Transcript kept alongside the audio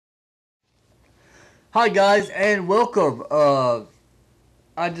Hi guys and welcome.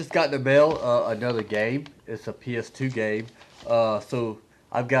 I just got in the mail another game. It's a PS2 game. So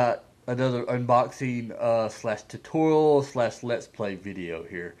I've got another unboxing slash tutorial slash let's play video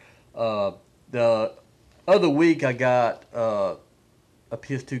here. The other week I got a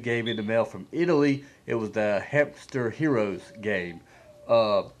PS2 game in the mail from Italy. It was the Hamster Heroes game.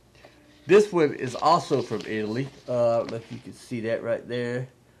 Uh, this one is also from Italy. I don't know if you can see that right there.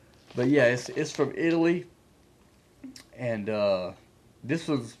 But yeah, it's from Italy. And this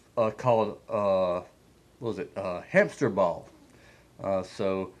was called what was it? Hamster ball.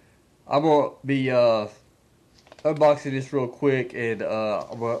 So I'm gonna be unboxing this real quick, and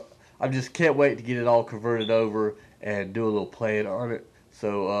I just can't wait to get it all converted over and do a little playing on it.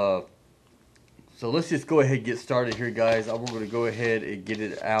 So let's just go ahead and get started here, guys. I'm going to go ahead and get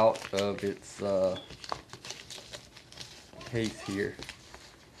it out of its case here.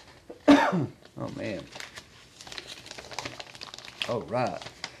 Oh man. All right.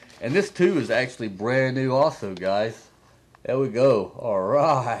 And this too is actually brand new also, guys. There we go. All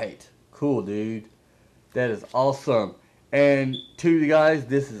right. Cool, dude. That is awesome. And to the guys,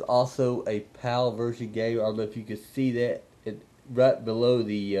 this is also a PAL version game. I don't know if you can see that right below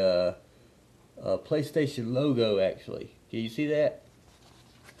the PlayStation logo, actually. Can you see that?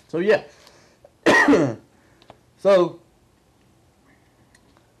 So, yeah. So,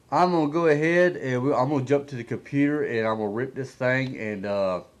 I'm going to go ahead and I'm going to jump to the computer and I'm going to rip this thing and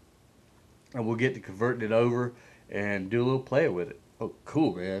we'll get to converting it over and do a little play with it. Oh,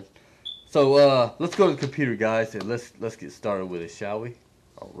 cool, man. So let's go to the computer, guys, and let's get started with it, shall we?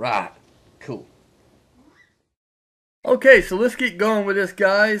 All right, cool. Okay, so let's get going with this,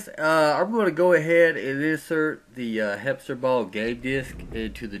 guys. I'm going to go ahead and insert the Hamster Ball game disc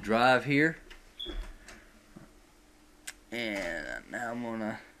into the drive here, and now I'm going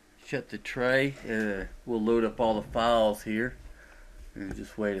to shut the tray, and we'll load up all the files here. And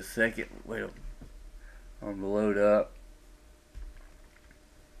just wait a second. Wait on the load up.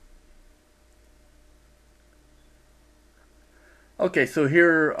 Okay, so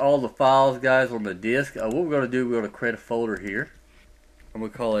here are all the files, guys, on the disk. What we're going to do, we're going to create a folder here. I'm going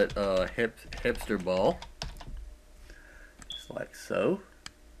to call it Hamster Ball. Just like so.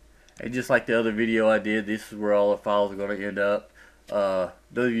 And just like the other video I did, this is where all the files are going to end up.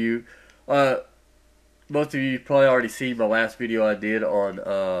 Those of you, most of you probably already seen my last video I did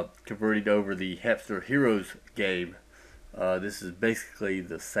on converting over the Hamster Heroes game. This is basically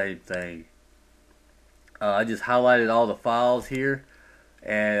the same thing. I just highlighted all the files here,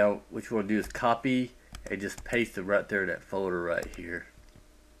 and what you want to do is copy and just paste them right there in that folder right here.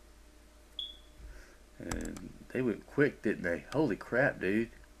 And they went quick, didn't they? Holy crap, dude.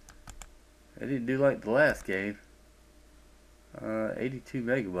 They didn't do like the last game. 82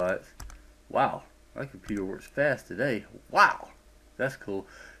 megabytes. Wow, my computer works fast today. Wow, that's cool.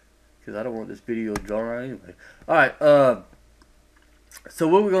 Because I don't want this video drawn out anyway. Alright, so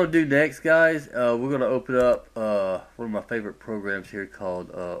what we're going to do next, guys, we're going to open up one of my favorite programs here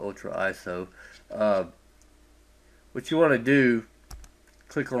called Ultra ISO. What you want to do,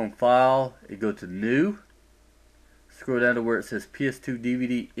 click on File and go to New. Scroll down to where it says PS2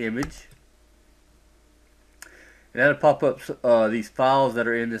 DVD Image. And that'll pop up these files that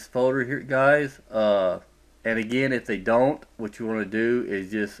are in this folder here, guys. And again, if they don't, what you want to do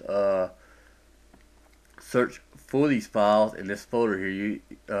is just search for these files in this folder here.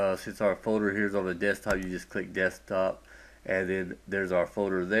 Since our folder here is on the desktop, you just click desktop, and then there's our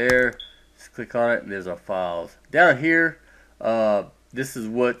folder there. Just click on it, and there's our files. Down here, this is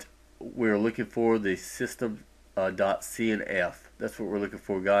what we're looking for, the system.cnf. That's what we're looking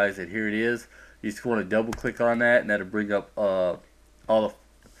for, guys, and here it is. You just want to double click on that, and that'll bring up all the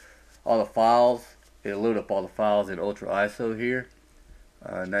files. It'll load up all the files in Ultra ISO here.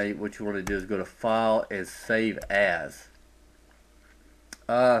 Now what you want to do is go to File and Save As.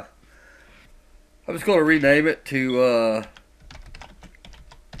 I'm just going to rename it to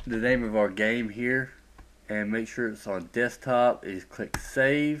the name of our game here, and make sure it's on desktop. Is click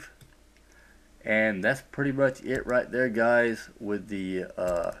Save, and that's pretty much it right there, guys. With the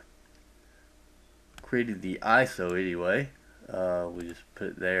created the ISO anyway. We just put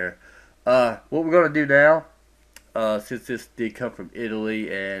it there. What we're going to do now, since this did come from Italy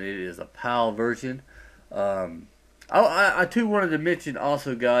and it is a PAL version, I too wanted to mention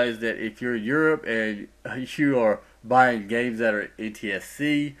also, guys, that if you're in Europe and you are buying games that are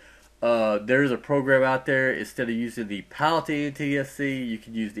NTSC, there's a program out there. Instead of using the PAL to NTSC, you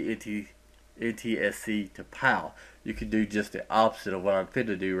can use the NTSC to PAL. You can do just the opposite of what I'm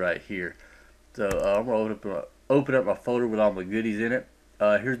finna do right here. So I'm gonna open up my folder with all my goodies in it.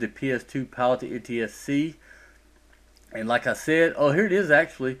 Here's the PS2 PAL to NTSC. And like I said, oh, here it is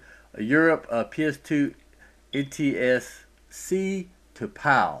actually. Europe PS2 NTSC to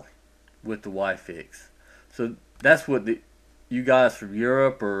PAL with the Y-Fix. So that's what you guys from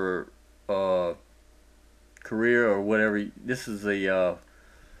Europe or Korea or whatever, this is the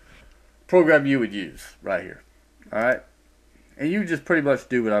program you would use right here. Alright? And you just pretty much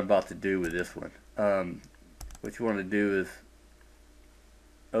do what I'm about to do with this one. What you want to do is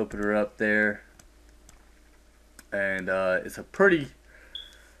open her up there. And it's a pretty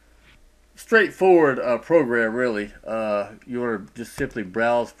straightforward program, really. You want to just simply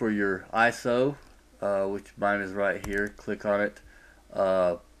browse for your ISO, which mine is right here. Click on it.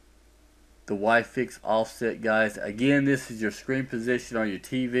 The Y-Fix offset, guys. Again, this is your screen position on your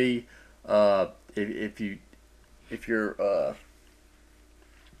TV. If you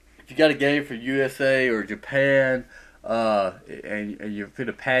got a game for USA or Japan, and you're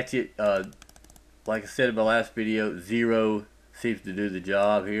gonna patch it, like I said in my last video, 0 seems to do the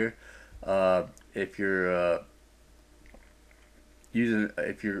job here. If you're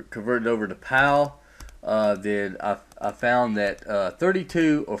converting over to PAL, then I found that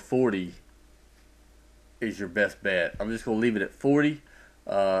 32 or 40 is your best bet. I'm just gonna leave it at 40.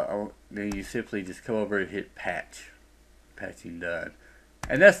 Then you simply just come over and hit patching done,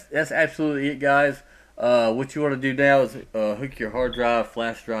 and that's absolutely it, guys. What you want to do now is hook your hard drive,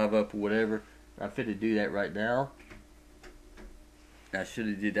 flash drive up, or whatever. I'm fit to do that right now. I should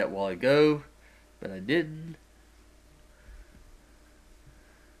have did that a while ago, but I didn't.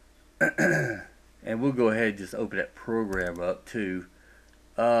 And we'll go ahead and just open that program up too.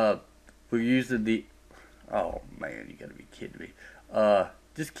 We're using the, oh man, you gotta be kidding me.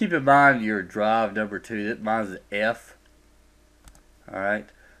 Just keep in mind your drive number 2. Mine's F. Alright.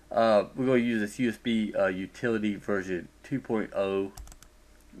 We're going to use this USB utility version 2.0.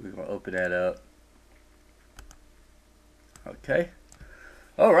 We're going to open that up. Okay.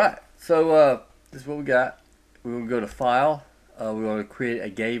 Alright. So this is what we got. We're going to go to File. We're going to create a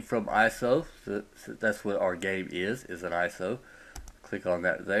game from ISO. So that's what our game is an ISO. Click on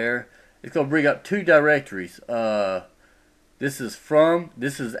that there. It's going to bring up 2 directories. This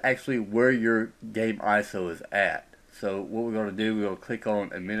is actually where your game ISO is at. So what we're going to do, we're going to click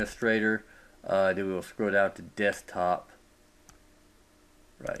on Administrator, then we'll scroll down to Desktop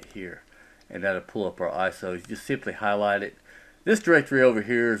right here, and that'll pull up our ISOs. Just simply highlight it. This directory over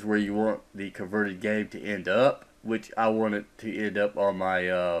here is where you want the converted game to end up, which I want it to end up on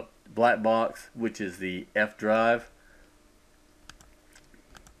my black box, which is the F drive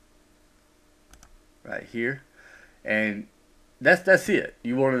right here. And that's it.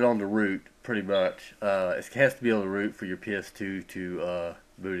 You want it on the root, pretty much. It has to be on the root for your PS2 to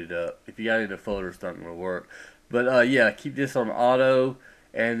boot it up. If you got it in a folder, it's not going to work. But yeah, keep this on auto,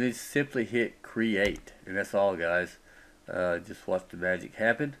 and then simply hit create, and that's all, guys. Just watch the magic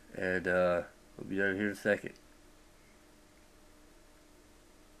happen, and we'll be done here in a second.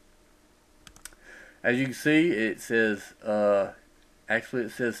 As you can see, it says actually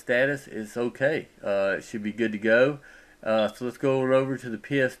it says status. It's okay. It should be good to go. So let's go over to the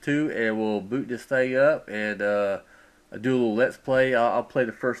PS2 and we'll boot this thing up and do a little let's play. I'll play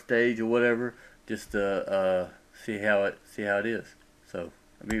the first stage or whatever, just to see how it is. So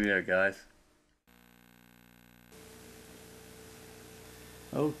I'll meet you there, guys.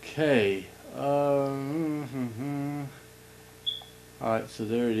 Okay. Alright, so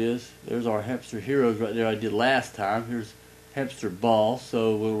there it is. There's our hamster heroes right there I did last time. Here's hamster ball.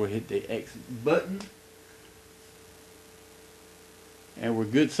 So we'll hit the X button. And we're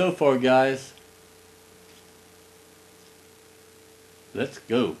good so far, guys. Let's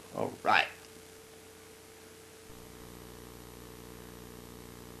go. Alright.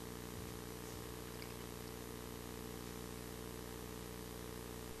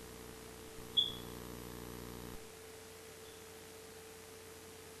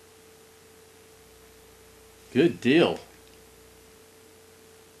 Good deal.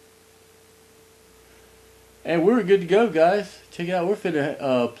 And we're good to go, guys. Check it out. We're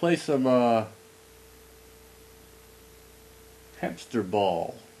finna play some hamster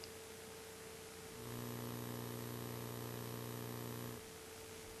ball.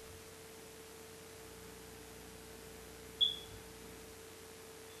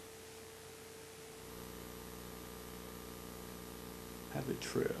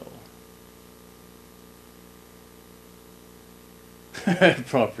 Habitrail.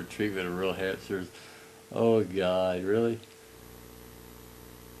 Proper treatment of real hamsters. Oh God, really?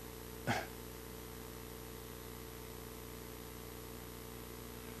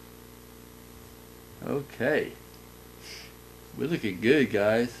 Okay. We're looking good,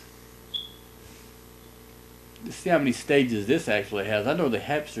 guys. Let's see how many stages this actually has. I know the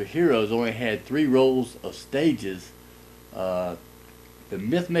Hamster Heroes only had 3 rows of stages. The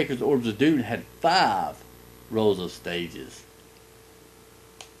Mythmaker's Orbs of Doom had 5 rows of stages.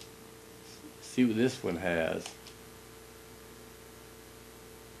 Let's see what this one has.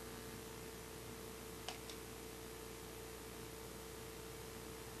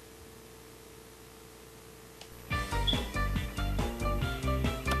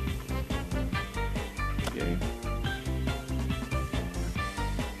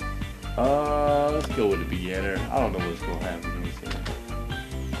 Let's go with the beginner. I don't know what's gonna happen here.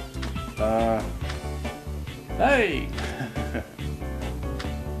 Hey!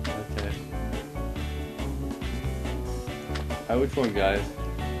 Okay. Alright, which one, guys?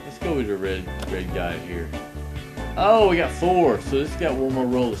 Let's go with the red guy here. Oh, we got 4. So this got one more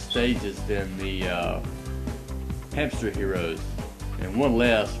roll of stages than the Hamster Heroes, and one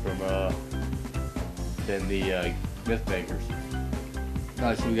less from than the Mythmakers.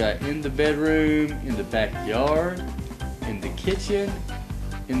 Alright, so we got in the bedroom, in the backyard, in the kitchen,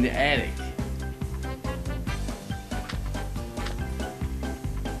 in the attic.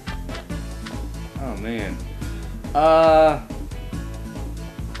 Oh man.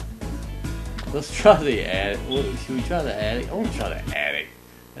 Let's try the attic. Should we try the attic? I want to try the attic.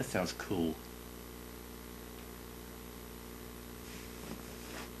 That sounds cool.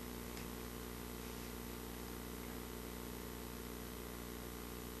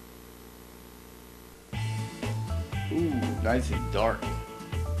 Ooh, nice and dark.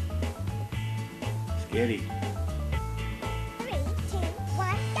 Scary. 3, 2,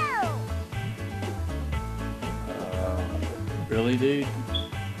 1, go! Really, dude?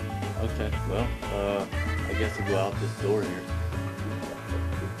 Okay, well, I guess I'll go out this door here.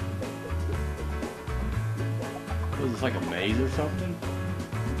 Was this like a maze or something?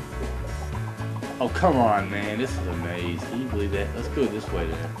 Oh, come on, man. This is a maze. Can you believe that? Let's go this way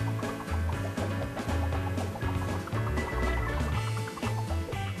then.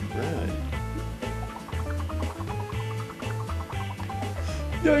 Really?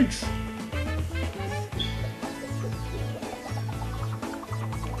 Yikes!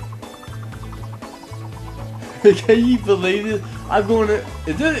 Can you believe this? I'm going to...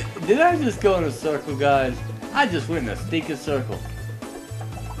 Did I just go in a circle, guys? I just went in a stinking circle.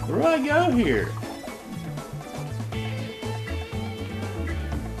 Where do I go here?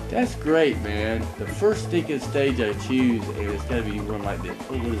 That's great, man. The first stinking stage I choose, and it's gotta be one like this.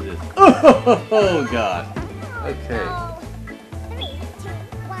 Oh, what is this? Oh, God. Okay. 3, 2,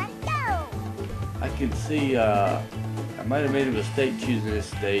 1, go! I can see, I might have made a mistake choosing this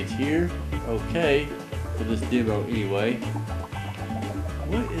stage here. Okay. For this demo, anyway.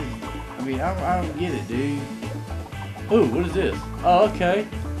 What is... I mean, I don't get it, dude. Oh, what is this? Oh, okay.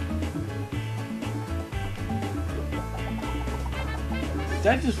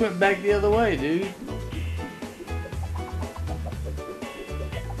 That just went back the other way, dude.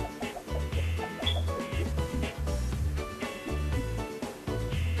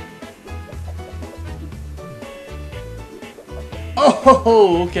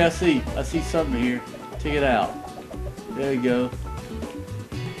 Oh, okay, I see something here. Check it out. There you go.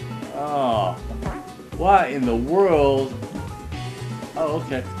 Oh, why in the world? Oh,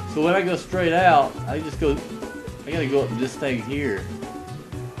 okay. So when I go straight out, I gotta go up to this thing here.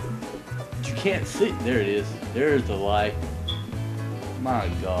 But you can't see. There it is. There's the light. My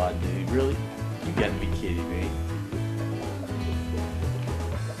God, dude, really? You got to be kidding me.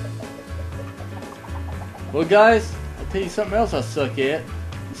 Well, guys, I'll tell you something else I suck at.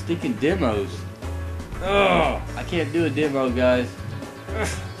 Stinking demos. Ugh, I can't do a demo, guys.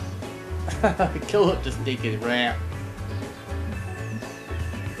 Kill up the stinking rat.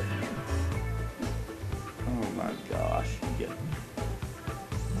 Oh my gosh.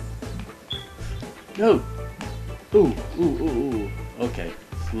 No. Ooh, ooh, ooh, ooh. Okay.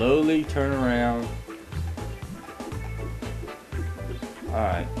 Slowly turn around.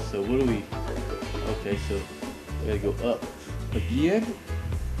 Alright, so what do we... Okay, so we gotta go up again.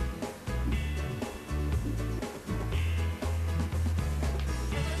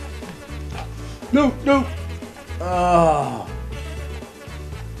 No, no. Oh.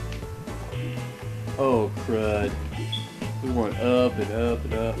 Oh, crud. We went up and up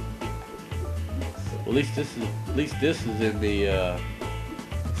and up. Well, at least this is in the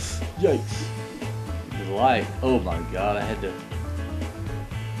yikes. The light. Oh my God, I had to.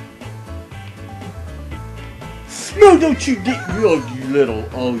 No, don't you get you little.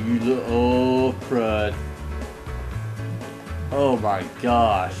 Oh, crud. Oh my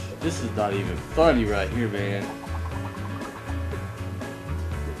gosh. This is not even funny right here, man.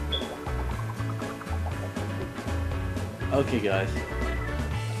 Okay, guys.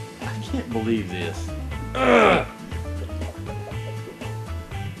 I can't believe this. Ugh.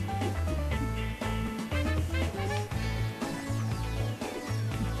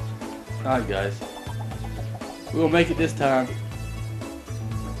 Alright, guys. We'll make it this time.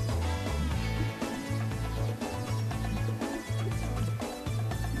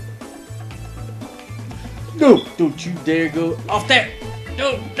 No! Don't you dare go off there!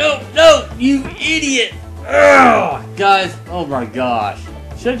 No, no, no! You idiot! Ugh! Guys, oh my gosh.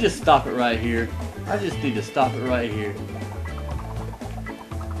 Should I just stop it right here? I just need to stop it right here.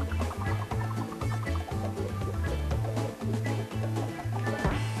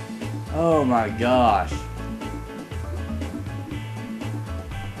 Oh my gosh.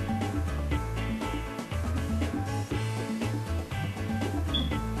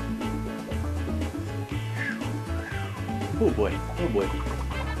 Oh boy, oh boy.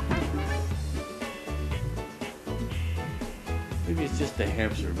 Maybe it's just the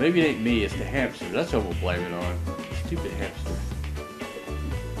hamster. Maybe it ain't me, it's the hamster. That's what we'll blame it on. Stupid hamster.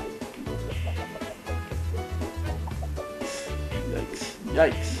 Yikes.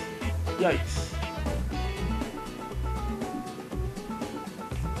 Yikes. Yikes.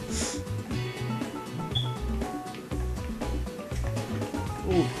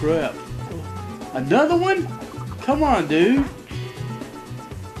 Oh crap. Another one? Come on, dude.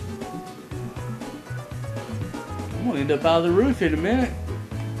 I'm gonna end up out of the roof in a minute.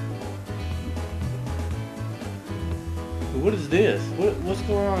 What is this? What's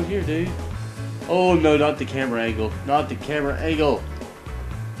going on here, dude? Oh no, not the camera angle. Not the camera angle.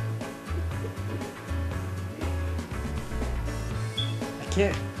 I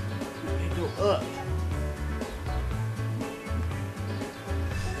can't go up.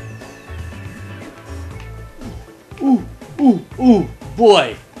 Ooh, ooh, ooh,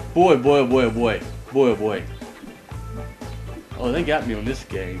 boy. Boy, boy, boy, boy. Boy, boy. Oh, they got me on this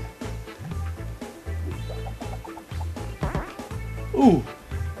game. Ooh.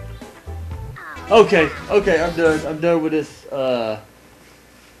 Okay, okay, I'm done. I'm done with this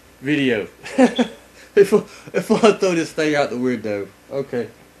video. Before I throw this thing out the window. Okay.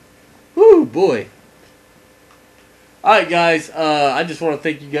 Woo, boy. Alright, guys. I just want to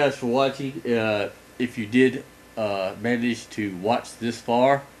thank you guys for watching. If you did manage to watch this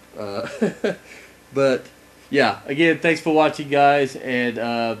far. But, yeah. Again, thanks for watching, guys. And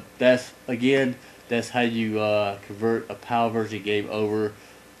that's how you convert a PAL version game over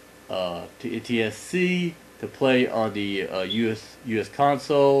to NTSC to play on the US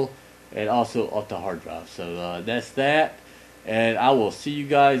console and also off the hard drive. So that's that, and I will see you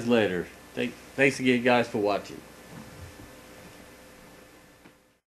guys later. Thanks again, guys, for watching.